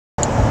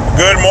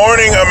Good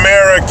morning,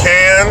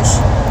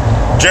 Americans.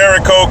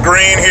 Jericho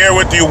Green here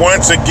with you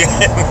once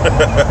again.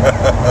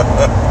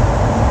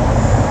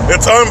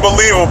 It's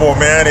unbelievable,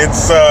 man.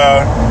 It's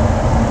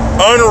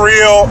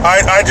unreal.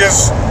 I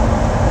just,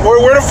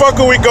 where the fuck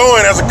are we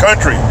going as a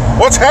country?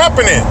 What's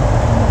happening?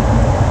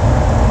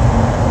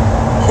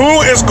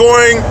 Who is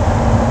going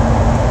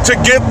to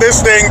get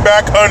this thing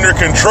back under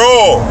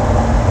control?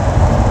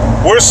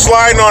 We're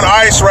sliding on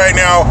ice right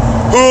now.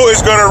 Who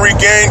is going to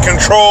regain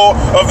control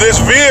of this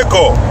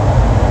vehicle?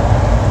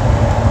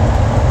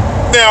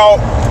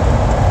 Now,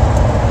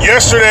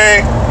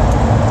 yesterday,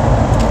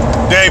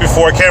 day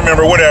before, I can't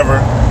remember, whatever,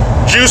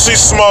 Juicy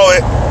Smollett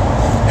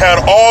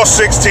had all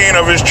 16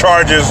 of his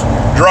charges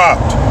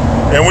dropped.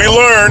 And we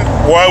learned,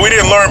 well, we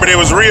didn't learn, but it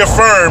was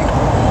reaffirmed,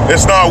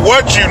 it's not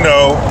what you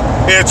know,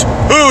 it's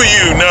who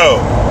you know.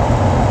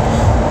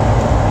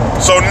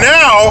 So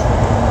now,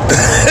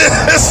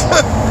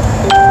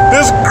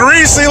 this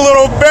greasy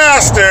little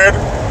bastard,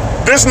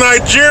 this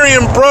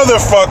Nigerian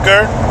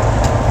brotherfucker,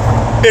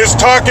 is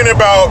talking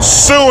about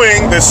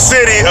suing the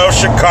city of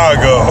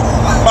Chicago.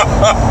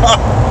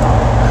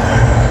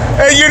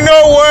 And you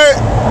know what?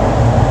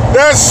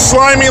 That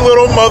slimy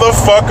little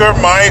motherfucker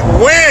might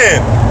win.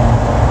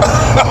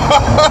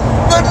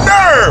 The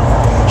nerve!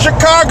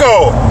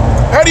 Chicago!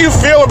 How do you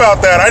feel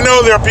about that? I know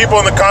there are people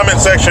in the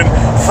comment section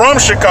from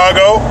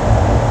Chicago.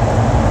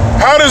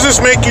 How does this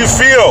make you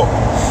feel?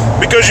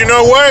 Because you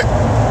know what?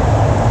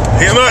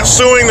 He's not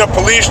suing the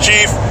police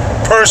chief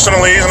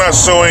personally. He's not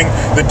suing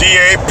the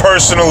DA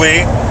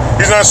personally.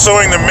 He's not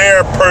suing the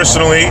mayor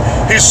personally.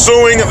 He's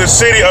suing the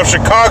city of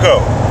Chicago.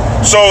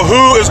 So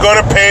who is going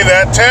to pay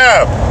that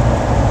tab?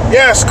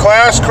 Yes,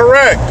 class,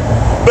 correct.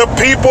 The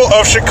people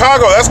of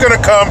Chicago. That's going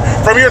to come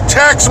from your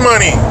tax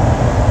money.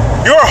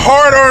 Your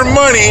hard-earned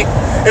money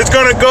is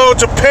going to go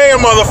to pay a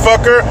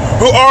motherfucker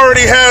who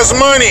already has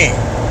money.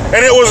 And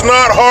it was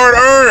not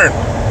hard-earned.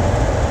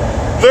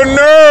 The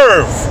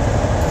nerve.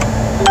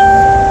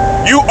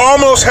 You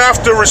almost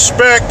have to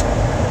respect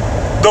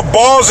the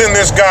balls in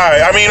this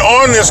guy,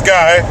 on this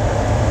guy,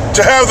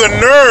 to have the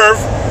nerve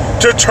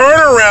to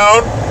turn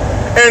around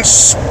and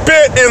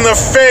spit in the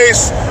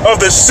face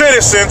of the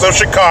citizens of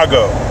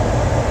Chicago.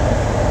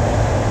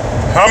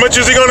 How much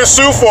is he going to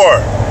sue for?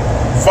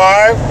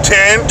 5,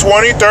 10,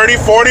 20, 30,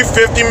 40,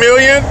 50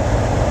 million?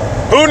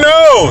 Who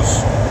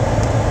knows?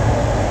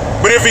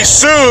 But if he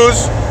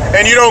sues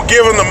and you don't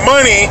give him the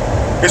money,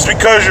 it's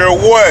because you're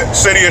what,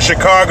 city of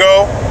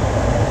Chicago?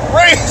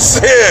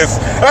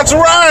 Racist! That's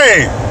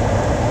right!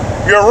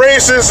 You're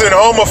racist and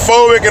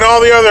homophobic and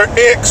all the other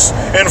icks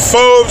and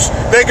phobes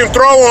they can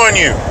throw on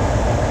you.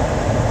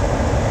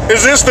 Is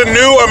this the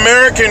new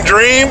American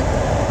dream?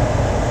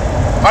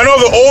 I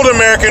know the old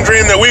American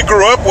dream that we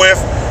grew up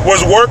with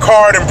was work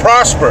hard and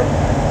prosper.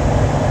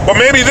 But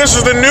maybe this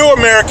is the new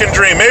American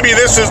dream. Maybe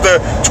this is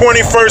the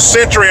 21st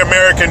century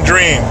American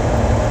dream,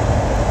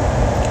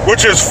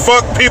 which is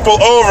fuck people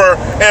over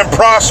and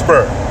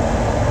prosper,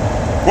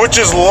 which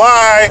is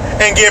lie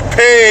and get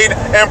paid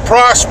and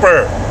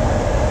prosper.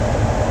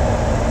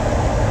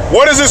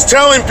 What is this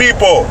telling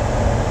people?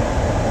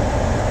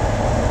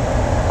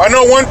 I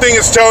know one thing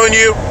it's telling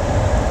you.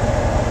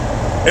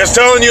 It's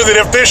telling you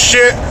that if this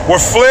shit were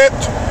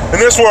flipped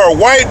and this were a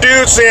white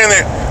dude saying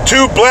that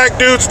 2 black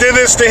dudes did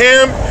this to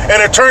him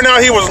and it turned out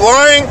he was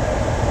lying,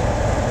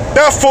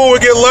 that fool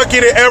would get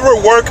lucky to ever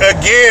work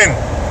again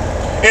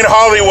in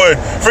Hollywood.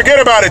 Forget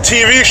about a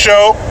TV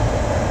show.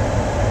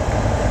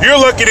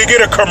 You're lucky to get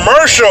a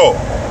commercial.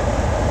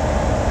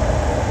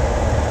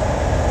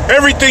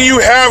 Everything you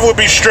have would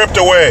be stripped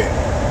away.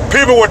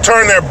 People would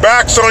turn their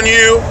backs on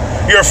you.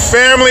 Your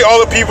family,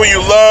 all the people you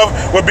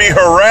love, would be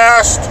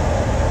harassed.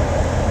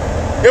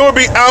 It would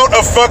be out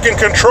of fucking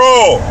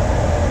control.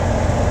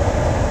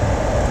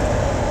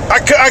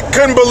 I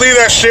couldn't believe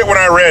that shit when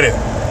I read it.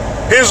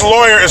 His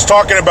lawyer is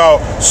talking about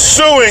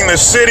suing the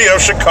city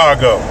of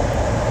Chicago.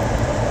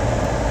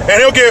 And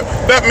he'll get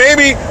that.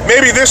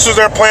 Maybe this was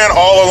their plan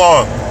all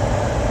along.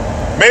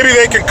 Maybe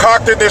they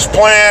concocted this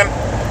plan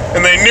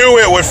and they knew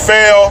it would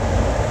fail,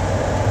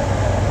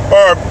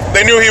 or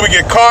they knew he would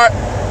get caught,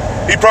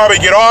 he'd probably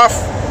get off,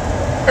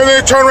 and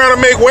they turn around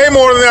and make way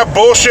more than that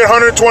bullshit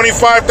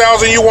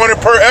 $125,000 you wanted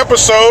per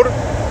episode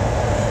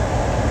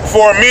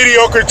for a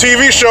mediocre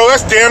TV show.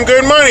 That's damn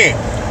good money.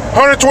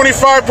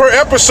 $125 per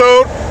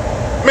episode.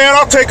 Man,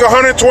 I'll take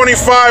 $125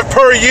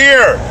 per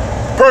year,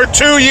 per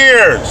 2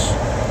 years,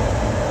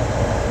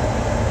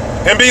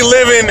 and be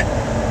living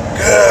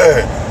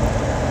good.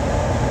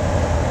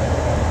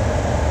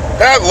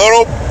 That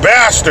little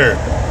bastard.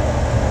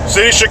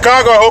 City of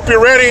Chicago, I hope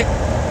you're ready.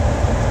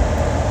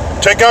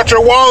 Take out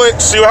your wallet,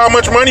 see how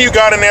much money you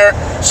got in there.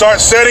 Start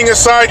setting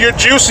aside your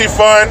juicy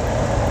fund.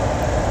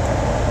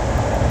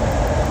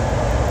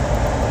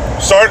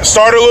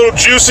 Start a little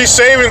juicy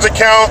savings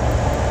account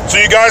so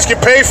you guys can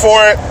pay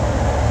for it.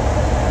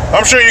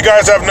 I'm sure you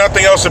guys have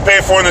nothing else to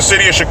pay for in the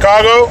city of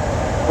Chicago,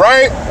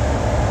 right?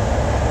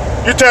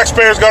 Your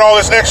taxpayers got all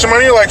this extra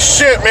money. You're like,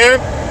 shit, man,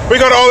 we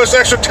got all this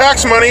extra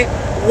tax money.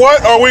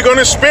 What are we going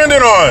to spend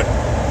it on?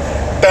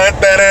 Dun,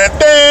 dun, dun,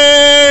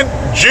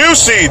 dun.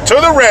 Juicy to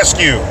the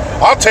rescue.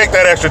 I'll take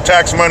that extra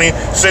tax money,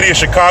 City of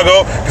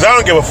Chicago, because I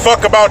don't give a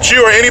fuck about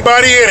you or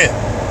anybody in it.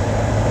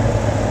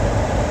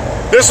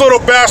 This little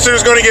bastard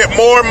is going to get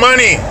more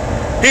money.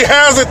 He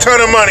has a ton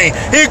of money.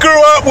 He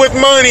grew up with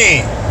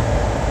money.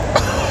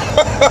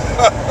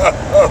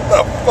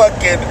 The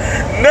fucking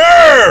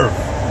nerve.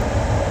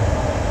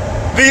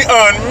 The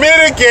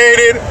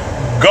unmitigated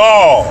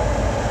gall.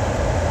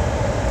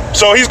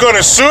 So he's going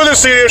to sue the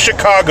City of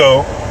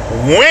Chicago,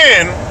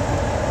 win,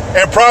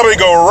 and probably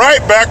go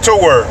right back to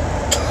work.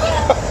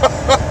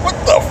 What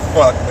the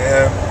fuck,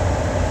 man?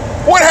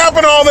 What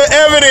happened to all the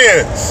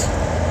evidence?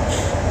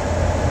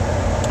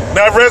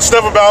 Now, I've read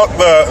stuff about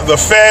the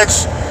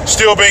feds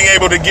still being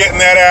able to get in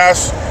that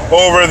ass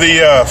over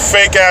the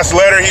fake-ass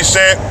letter he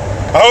sent.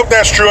 I hope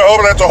that's true. I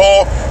hope that's a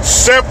whole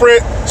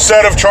separate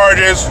set of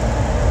charges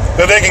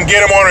that they can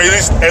get him on, or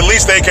at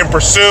least they can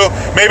pursue.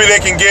 Maybe they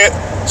can get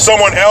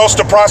someone else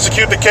to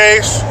prosecute the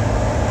case.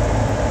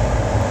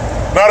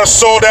 Not a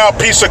sold-out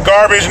piece of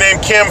garbage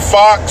named Kim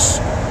Fox.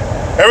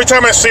 Every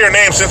time I see her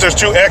name, since there's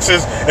two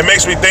X's, it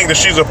makes me think that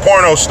she's a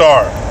porno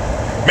star.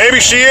 Maybe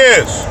she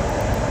is.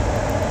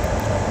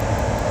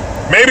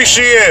 Maybe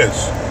she is.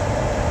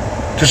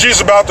 Because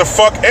she's about to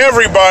fuck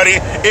everybody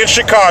in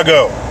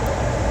Chicago.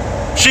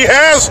 She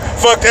has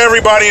fucked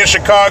everybody in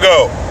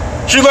Chicago.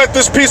 She let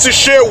this piece of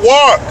shit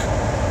walk.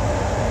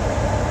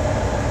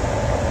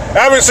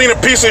 I haven't seen a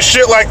piece of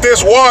shit like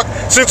this walk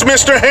since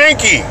Mr.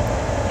 Hanky.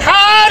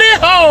 Howdy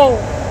ho!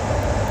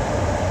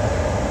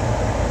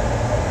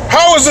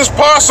 How is this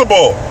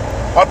possible?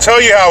 I'll tell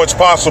you how it's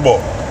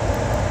possible.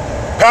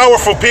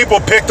 Powerful people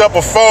picked up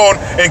a phone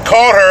and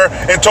called her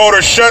and told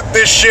her, shut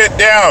this shit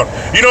down.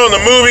 You know, in the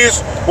movies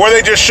where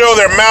they just show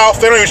their mouth,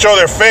 they don't even show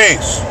their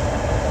face.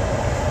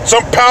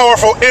 Some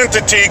powerful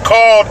entity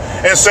called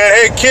and said,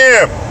 hey,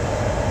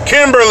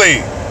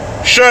 Kimberly,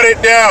 shut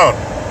it down.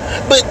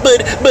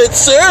 But,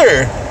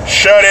 sir.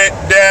 Shut it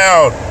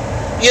down.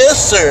 Yes,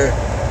 sir.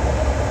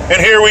 And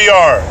here we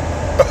are.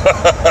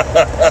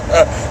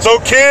 So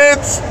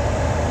kids,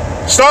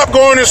 stop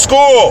going to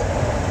school.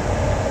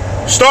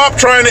 Stop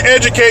trying to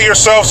educate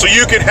yourself so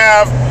you can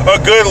have a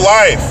good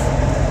life.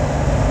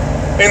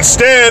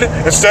 Instead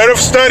of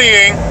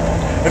studying,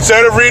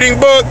 instead of reading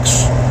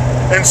books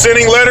and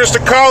sending letters to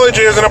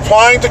colleges and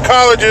applying to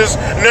colleges,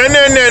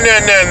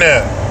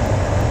 nah.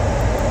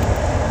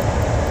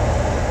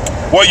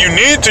 What you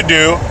need to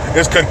do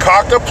is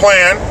concoct a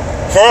plan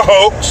for a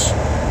hoax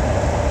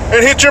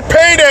and hit your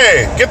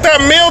payday. Get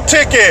that meal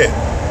ticket.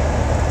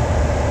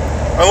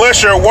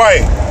 Unless you're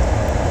white.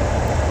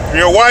 If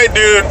you're a white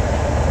dude,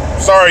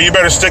 sorry, you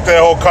better stick to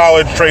that whole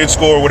college, trade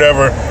school, or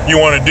whatever you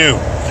want to do.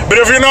 But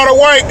if you're not a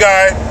white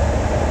guy,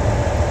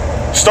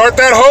 start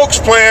that hoax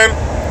plan.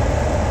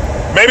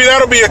 Maybe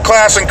that'll be a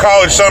class in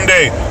college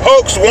someday.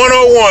 Hoax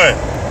 101.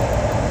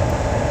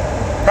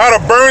 How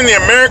to burn the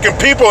American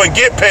people and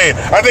get paid.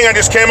 I think I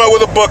just came up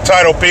with a book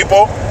title,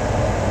 people.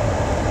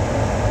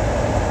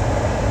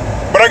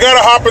 But I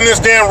gotta hop in this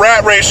damn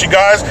rat race, you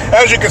guys.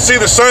 As you can see,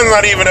 the sun's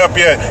not even up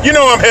yet. You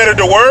know I'm headed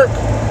to work.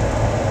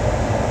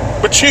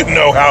 But you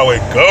know how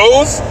it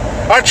goes.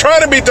 I try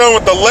to be done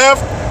with the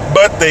left,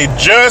 but they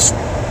just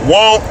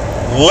won't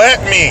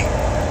let me.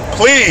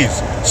 Please,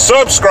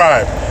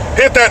 subscribe.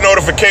 Hit that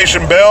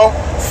notification bell.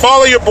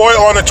 Follow your boy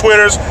on the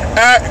Twitters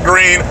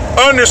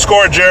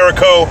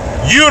 @Green_Jericho.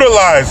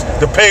 Utilize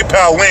the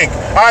PayPal link.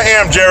 I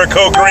am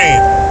Jericho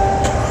Green.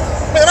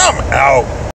 Man, I'm out.